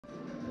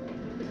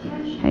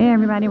Hey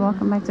everybody,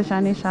 welcome back to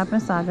Shiny Shopping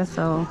Saga.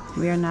 So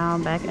we are now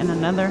back in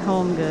another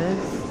Home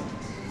Goods.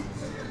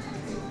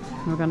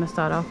 We're gonna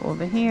start off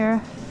over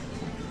here.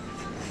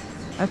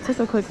 I took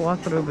a quick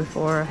walkthrough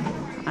before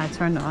I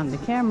turned on the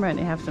camera, and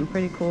they have some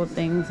pretty cool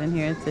things in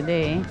here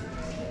today.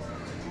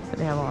 So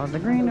they have all the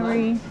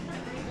greenery.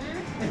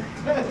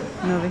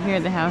 And over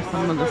here they have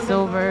some of the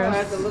silvers.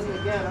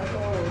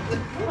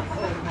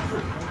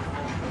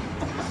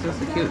 It's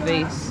just a cute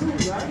vase.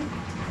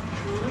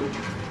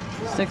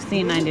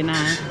 $16.99.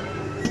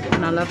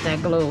 And I love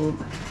that globe.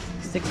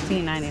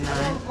 $16.99.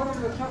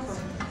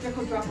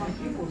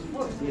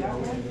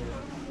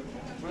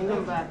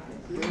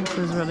 This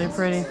is really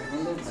pretty.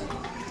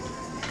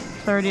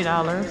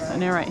 $30.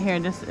 And then right here,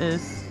 this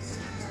is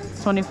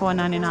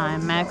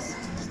 $24.99. Max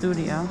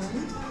Studio.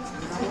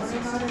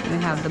 We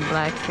have the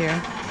blacks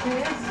here.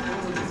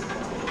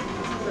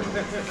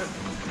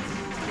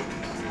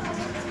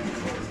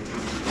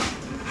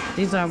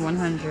 These are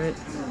 100.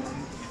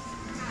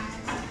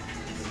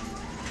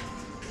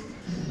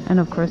 And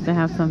of course they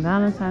have some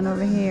valentine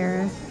over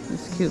here.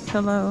 This cute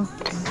pillow.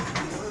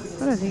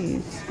 What are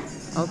these?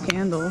 Oh,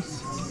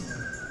 candles.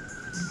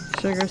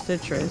 Sugar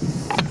citrus.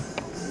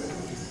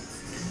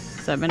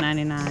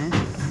 $7.99.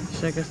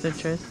 Sugar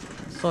citrus.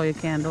 Soya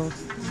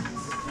candles.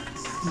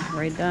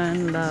 Right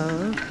done.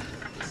 Love.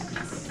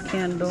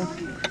 Candle.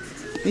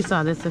 We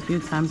saw this a few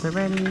times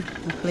already.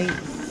 The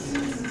plates.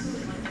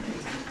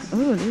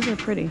 Ooh, these are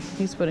pretty.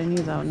 He's putting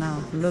these out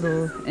now.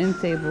 Little end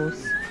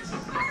tables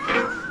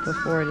for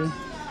 40.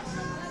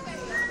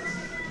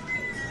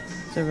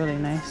 They're really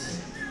nice.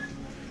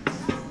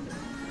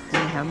 We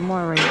have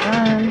more right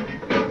done.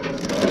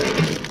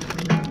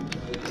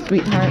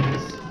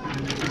 Sweethearts.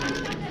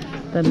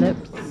 The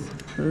lips.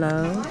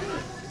 Love.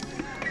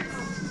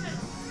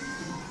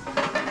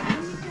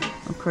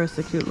 Of course,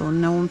 a cute little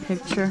gnome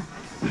picture.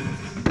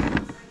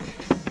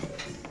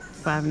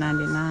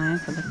 $5.99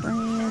 for the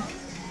frame.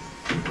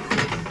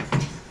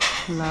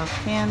 Love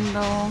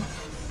candle.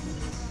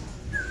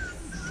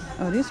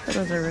 Oh, these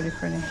photos are really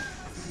pretty.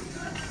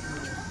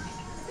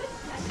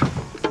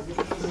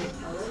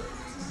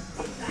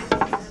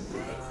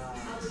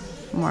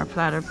 More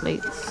platter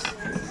plates.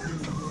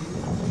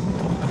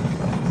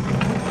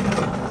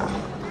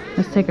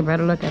 Let's take a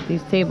better look at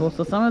these tables.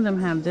 So some of them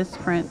have this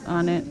print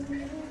on it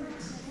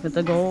with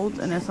the gold,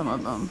 and then some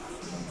of them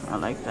are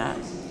like that.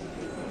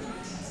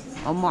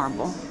 A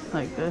marble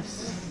like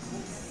this.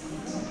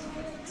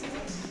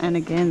 And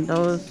again,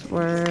 those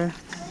were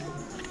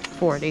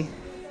 40.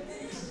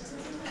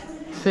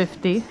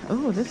 50.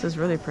 Oh, this is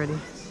really pretty.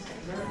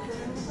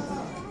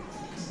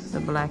 The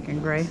black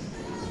and gray.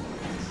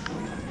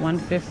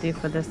 150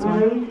 for this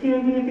one.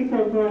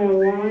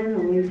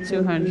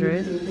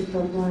 200.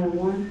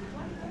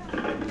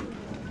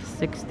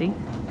 60.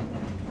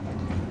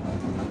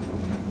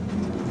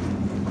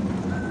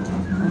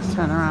 Let's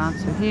turn around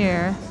to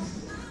here.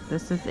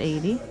 This is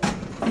 80.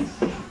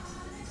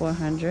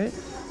 400.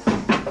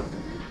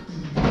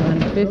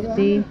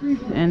 150.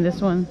 And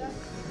this one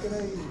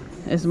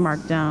is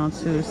marked down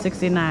to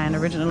 69.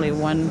 Originally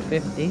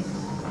 150.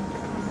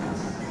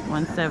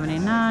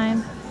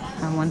 179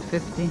 and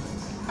 150.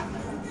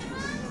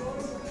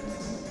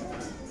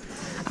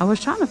 I was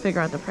trying to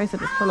figure out the price of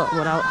this pillow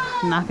without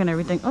knocking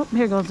everything. Oh,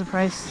 here goes the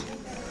price.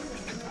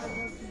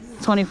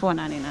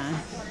 $24.99.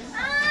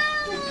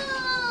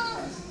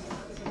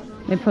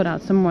 They put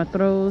out some more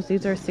throws.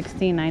 These are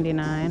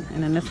 $16.99.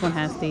 And then this one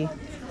has the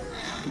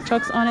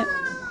trucks on it.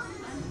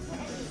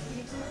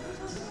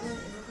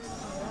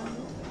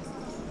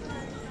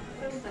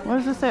 What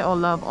does it say? Oh,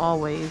 love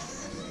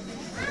always.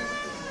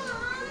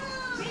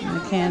 And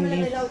the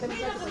candy.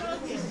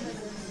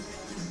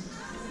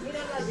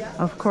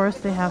 Of course,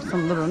 they have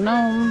some little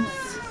gnomes.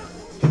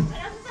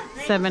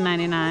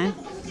 $7.99.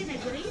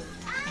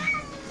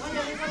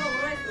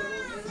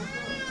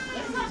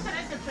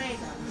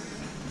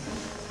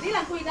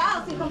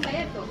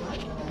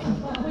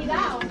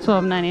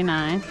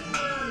 $12.99.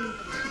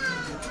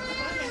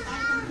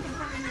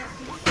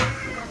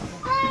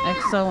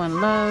 EXO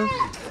and Love.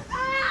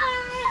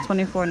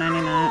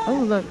 $24.99.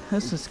 Oh, look,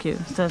 this is cute.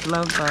 It says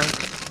Love Bug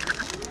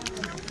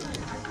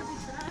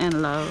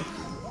and Love.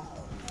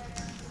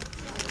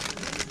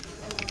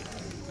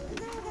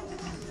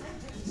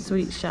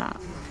 Sweet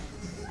Shop.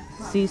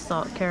 Sea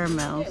salt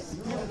caramels.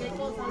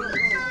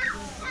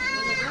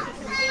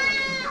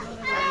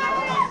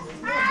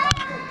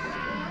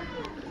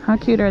 How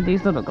cute are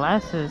these little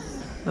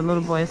glasses? The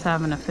little boy is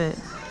having a fit.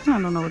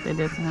 I don't know what they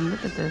did to him.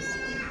 Look at this.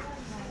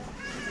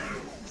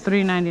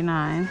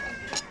 $3.99.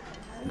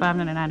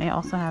 $5.99. They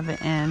also have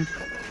it in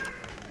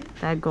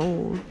that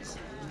gold.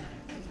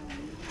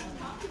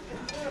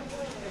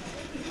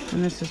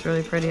 And this is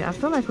really pretty. I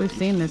feel like we've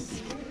seen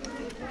this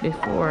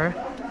before.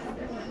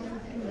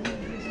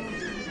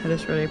 But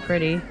it's really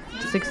pretty.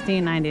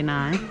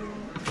 $16.99.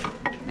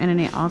 And then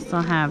they also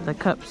have the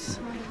cups,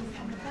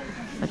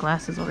 the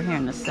glasses over here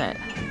in the set.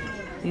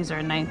 These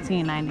are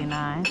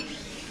 $19.99.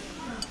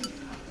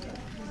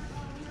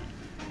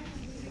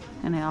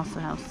 And they also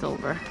have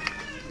silver.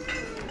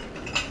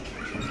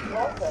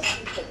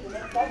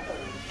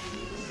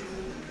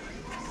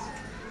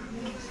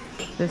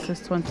 This is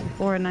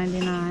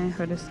 $24.99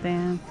 for the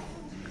stand.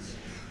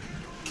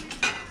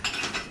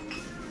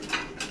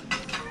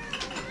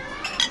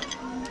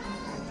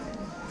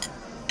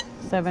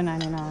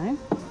 $7.99.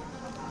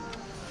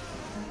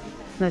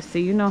 Let's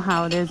see, you know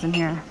how it is in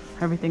here.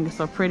 Everything is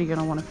so pretty, you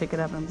don't want to pick it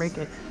up and break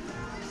it.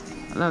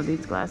 I love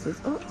these glasses.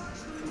 Oh,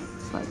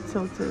 it's like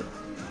tilted.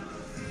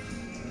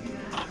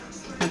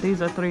 But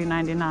these are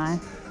 $3.99.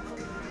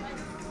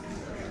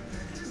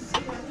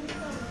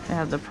 They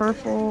have the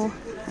purple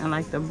and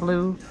like the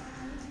blue.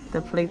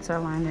 The plates are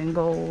lined in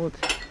gold.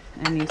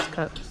 And these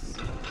cups,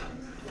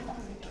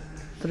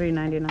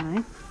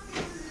 $3.99.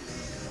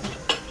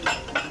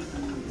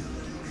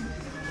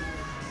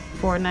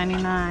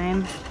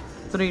 $4.99,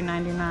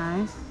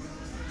 $3.99.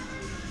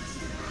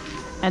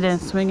 And then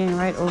swinging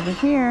right over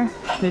here,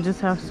 they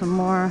just have some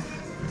more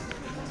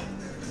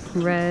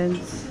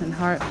reds and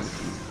hearts.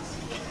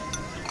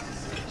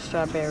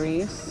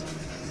 Strawberries,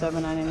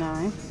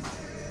 $7.99.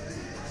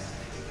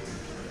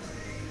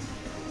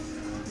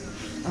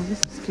 Oh,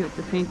 this is cute,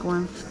 the pink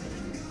one.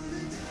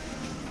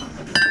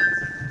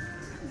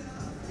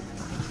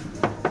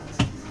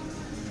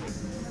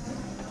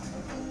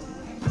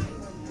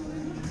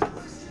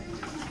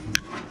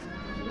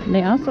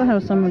 They also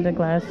have some of the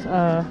glass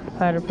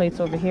platter plates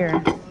over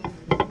here.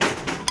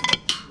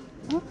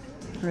 Oh,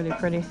 really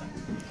pretty.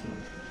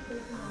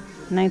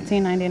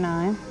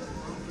 $19.99.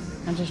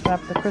 I just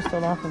dropped the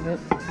crystal off of it.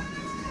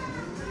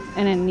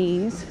 And then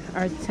these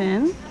are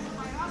 $10.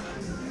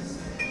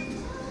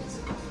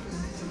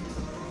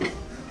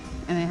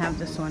 And they have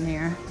this one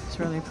here. It's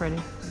really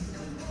pretty.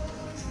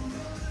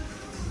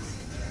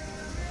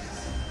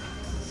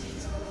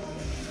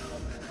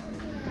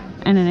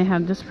 And then they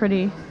have this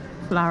pretty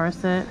flower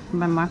set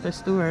by Martha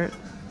Stewart.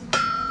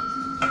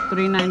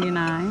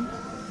 $3.99.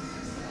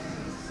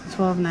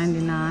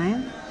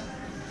 $12.99.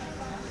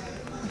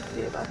 Let's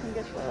see if I can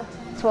get the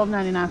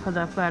 $12.99 for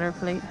the platter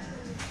plate.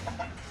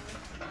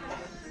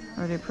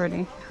 Really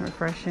pretty,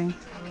 refreshing.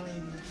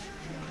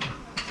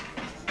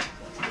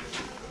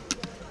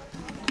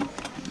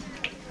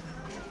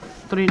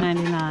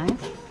 $3.99.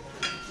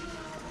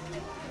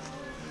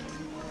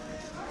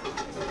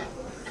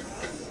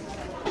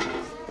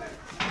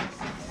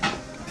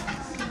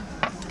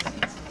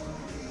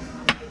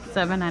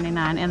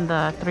 $7.99, and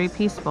the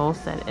 3-piece bowl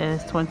set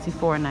is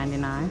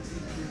 $24.99.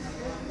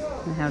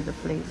 We have the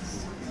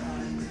plates.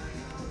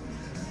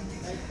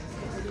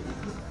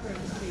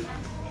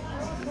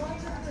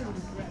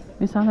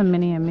 We saw the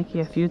Minnie and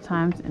Mickey a few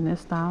times in this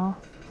style,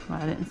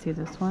 but I didn't see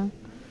this one.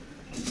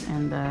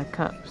 And the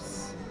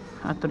cups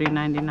are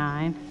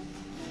 $3.99.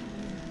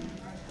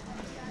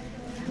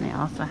 And they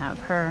also have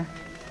her.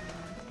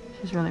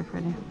 She's really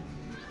pretty.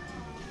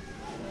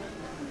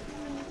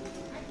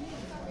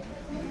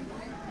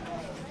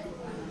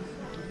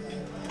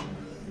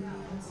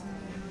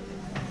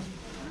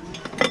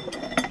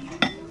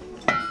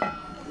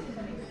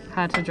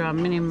 How to draw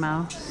Minnie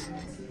Mouse.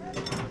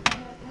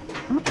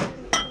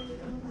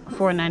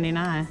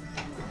 $4.99.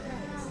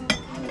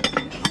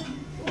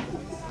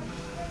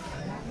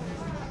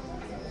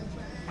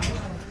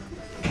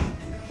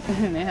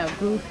 And they have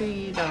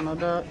Goofy, Donald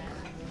Duck,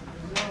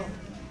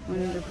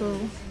 Winnie the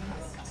Pooh.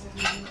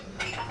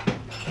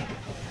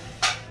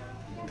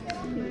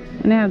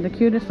 And they have the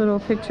cutest little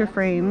picture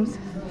frames.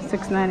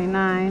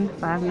 $6.99,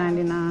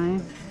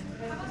 $5.99.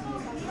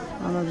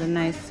 All of the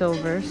nice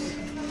silvers.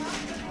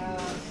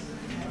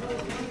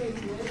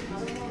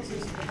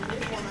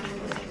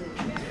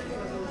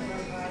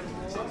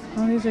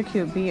 Oh, these are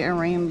cute. Be a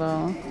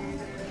rainbow.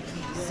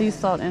 Sea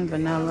salt and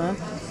vanilla.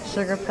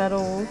 Sugar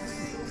petals.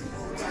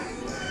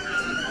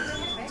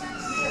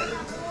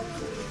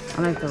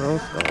 I like the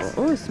rose gold.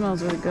 Oh, it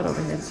smells really good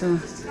over here too.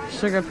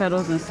 Sugar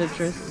petals and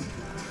citrus.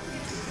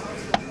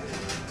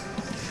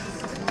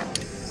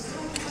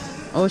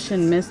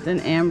 Ocean mist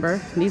and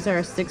amber. These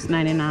are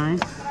 $6.99.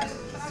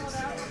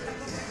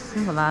 They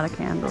have a lot of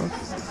candles.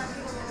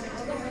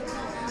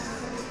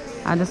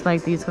 I just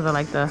like these because I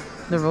like the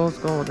rose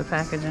gold, the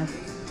packaging.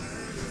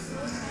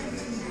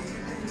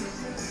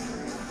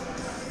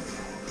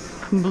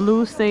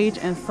 Blue sage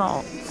and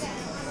salt.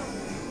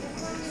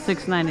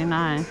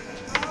 $6.99.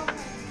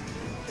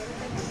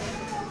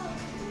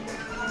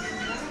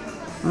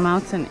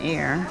 Mountain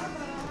air.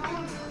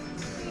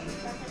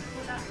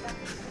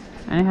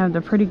 And I have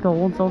the pretty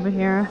golds over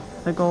here.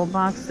 The gold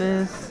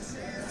boxes.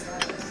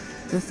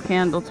 This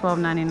candle,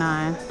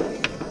 $12.99.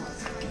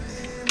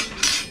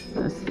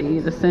 Let's see,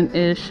 the scent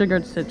is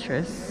sugared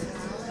citrus.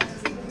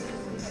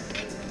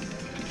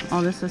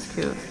 Oh, this is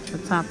cute. The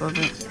top of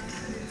it.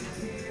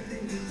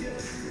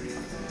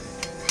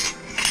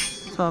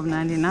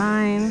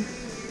 $12.99.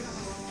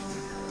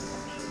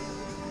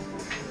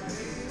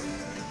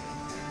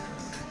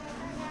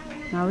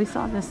 Now we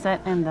saw this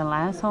set in the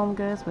last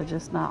HomeGoods, but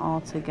just not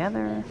all together.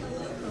 And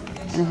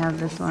they have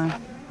this one.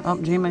 Oh,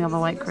 Dreaming of a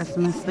White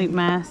Christmas sleep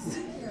mask.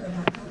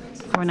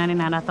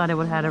 $4.99. I thought it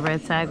would have had a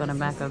red tag on the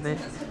back of it.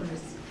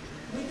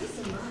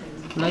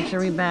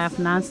 Luxury bath,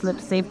 non-slip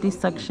safety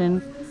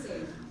suction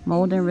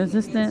Mold and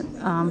resistant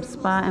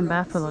spa and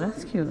bath pillow.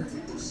 That's cute.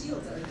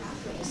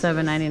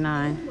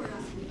 $7.99.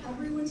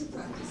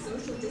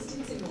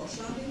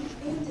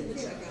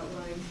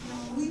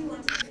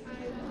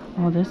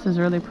 Oh, this is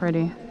really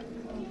pretty.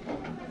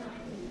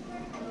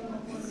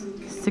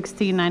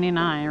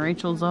 $16.99.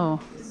 Rachel Zoe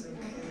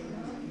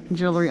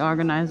jewelry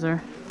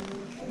organizer.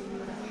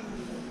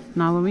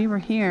 Now when we were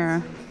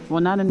here,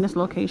 well, not in this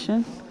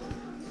location,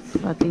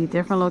 but the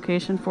different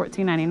location,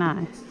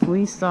 $14.99.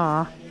 We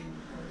saw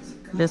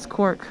this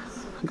cork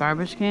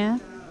garbage can,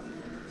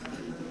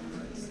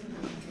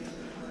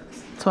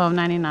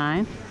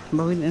 $12.99,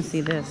 but we didn't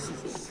see this.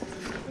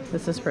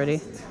 This is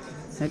pretty.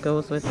 It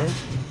goes with it.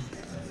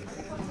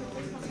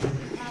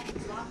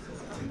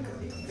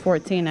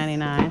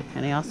 $14.99,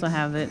 and they also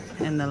have it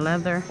in the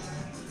leather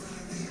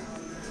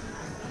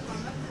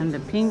and the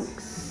pinks.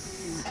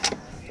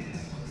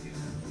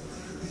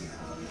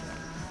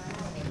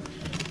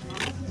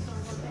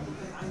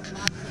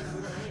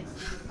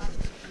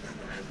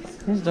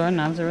 These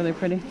doorknobs are really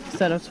pretty.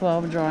 Set of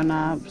 12 drawer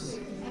knobs.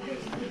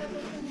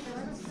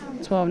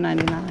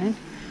 $12.99.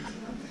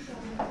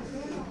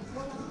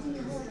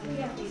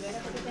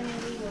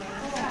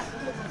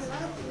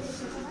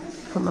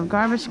 Full of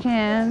garbage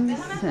cans,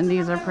 and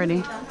these are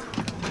pretty.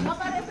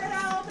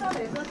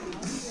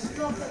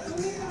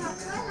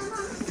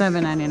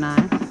 $7.99. I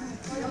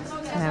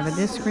have a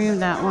disc cream,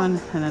 that one,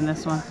 and then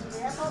this one.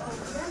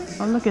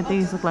 Oh, look at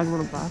these. Look like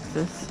little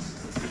boxes.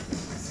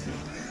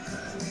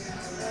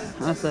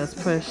 That says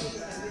push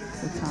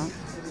the top.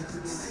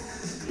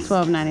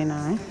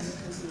 $12.99.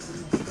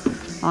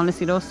 I only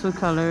see those two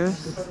colors.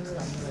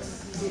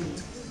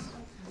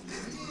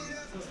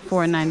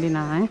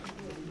 $4.99.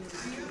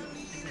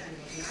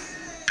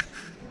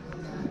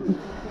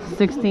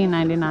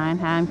 $16.99.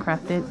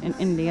 Handcrafted in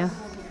India.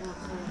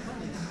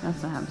 I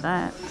also have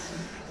that.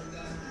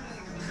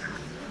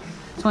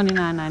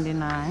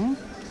 $29.99.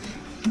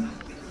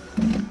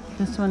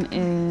 This one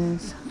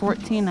is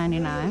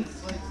 $14.99.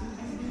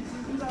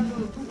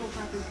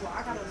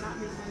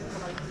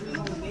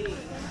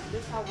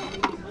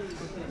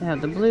 They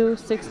have the blue,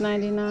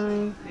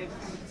 $6.99.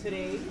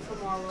 Today,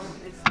 tomorrow,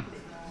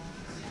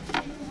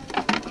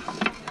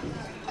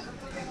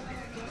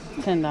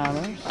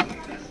 $10.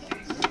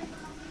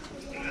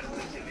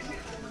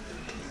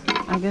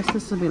 I guess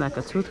this would be like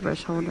a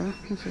toothbrush holder.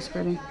 This is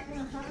pretty.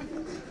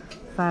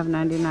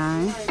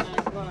 $5.99.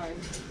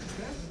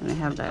 And they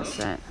have that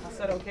set. I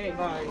said, okay,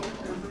 bye.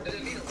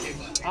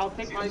 I'll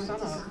pick my son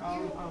up.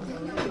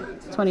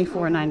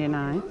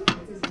 $24.99.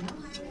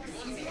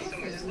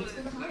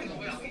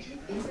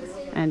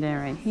 And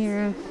then right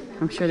here,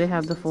 I'm sure they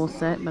have the full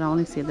set, but I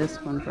only see this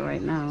one for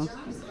right now.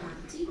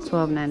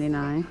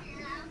 $12.99.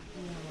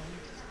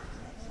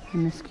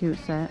 And this cute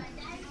set.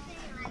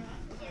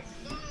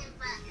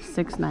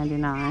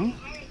 $6.99.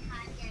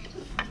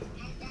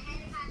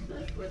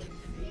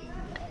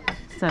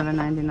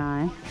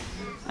 $7.99.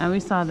 And we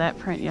saw that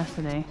print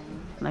yesterday,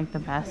 like the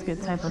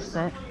basket type of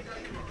set.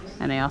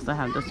 And they also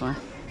have this one.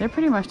 They're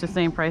pretty much the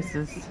same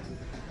prices,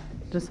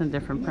 just in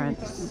different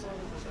prints.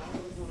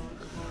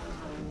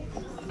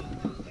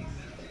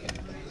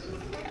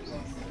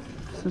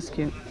 This is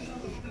cute.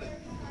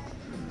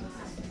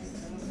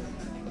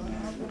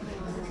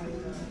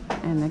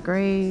 And the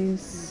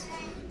grays.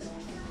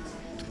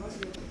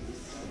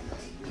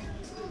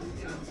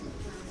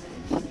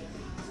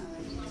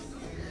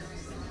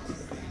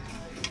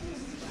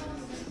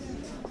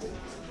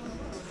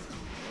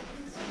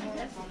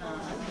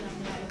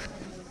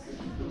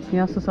 We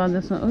also saw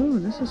this one. Oh,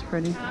 this is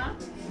pretty.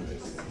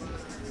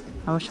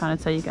 I was trying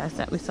to tell you guys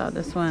that we saw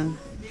this one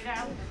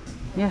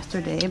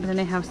yesterday, but then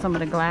they have some of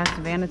the glass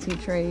vanity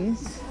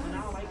trays.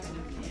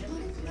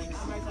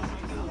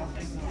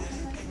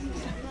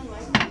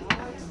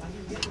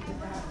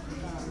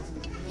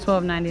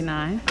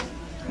 $12.99.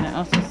 And I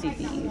also see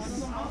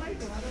these.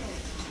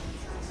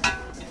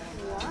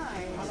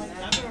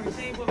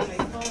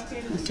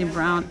 I see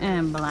brown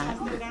and black.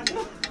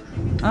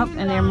 Oh,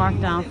 and they're marked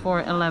down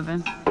for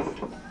 $11.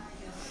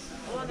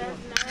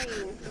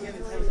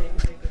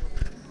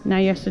 Now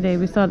yesterday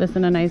we saw this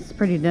in a nice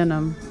pretty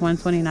denim,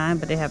 $129,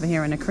 but they have it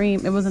here in a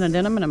cream. It was in a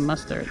denim and a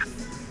mustard.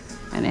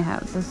 And they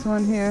have this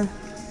one here,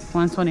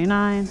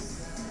 $129.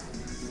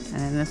 And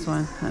then this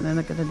one, and then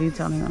look at the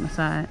detailing on the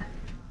side.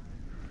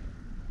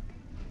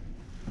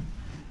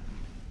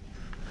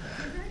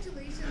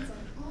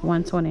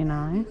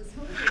 $129.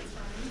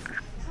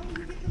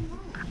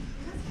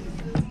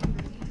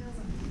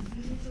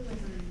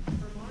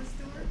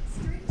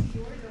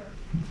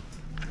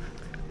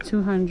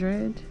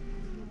 $200.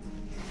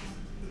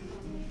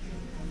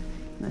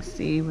 Let's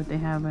see what they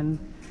have in.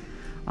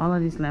 All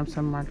of these lamps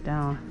are marked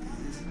down.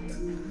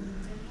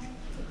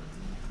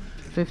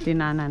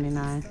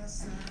 $59.99.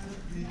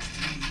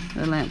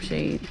 The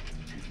lampshade.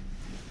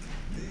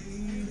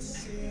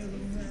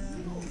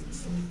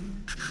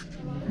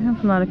 I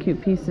have a lot of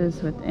cute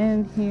pieces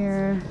within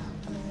here.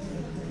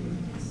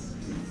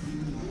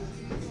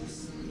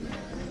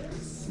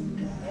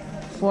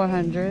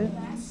 $400.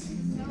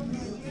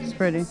 It's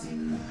pretty.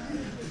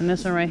 And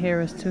this one right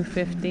here is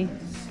 $250.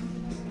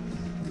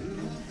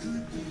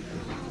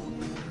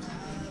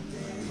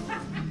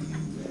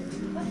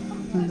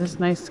 And this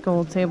nice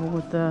gold table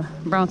with the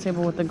brown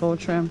table with the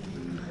gold trim,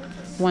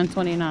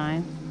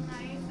 $129.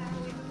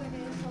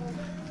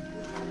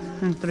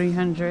 And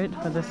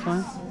 $300 for this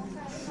one.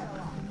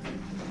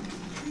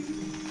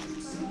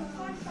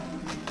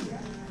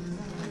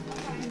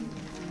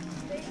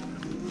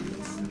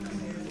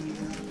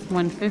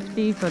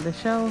 $150 for the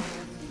shelf.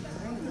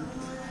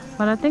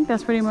 But I think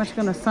that's pretty much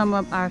gonna sum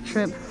up our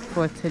trip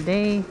for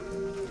today.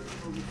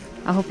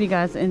 I hope you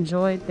guys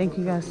enjoyed. Thank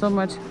you guys so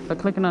much for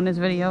clicking on this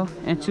video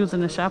and choosing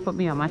to shop with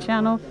me on my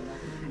channel.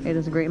 It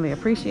is greatly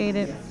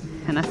appreciated.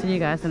 And I'll see you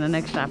guys in the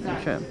next shopping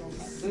trip.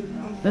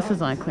 This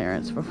is on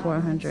clearance for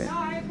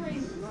 $400.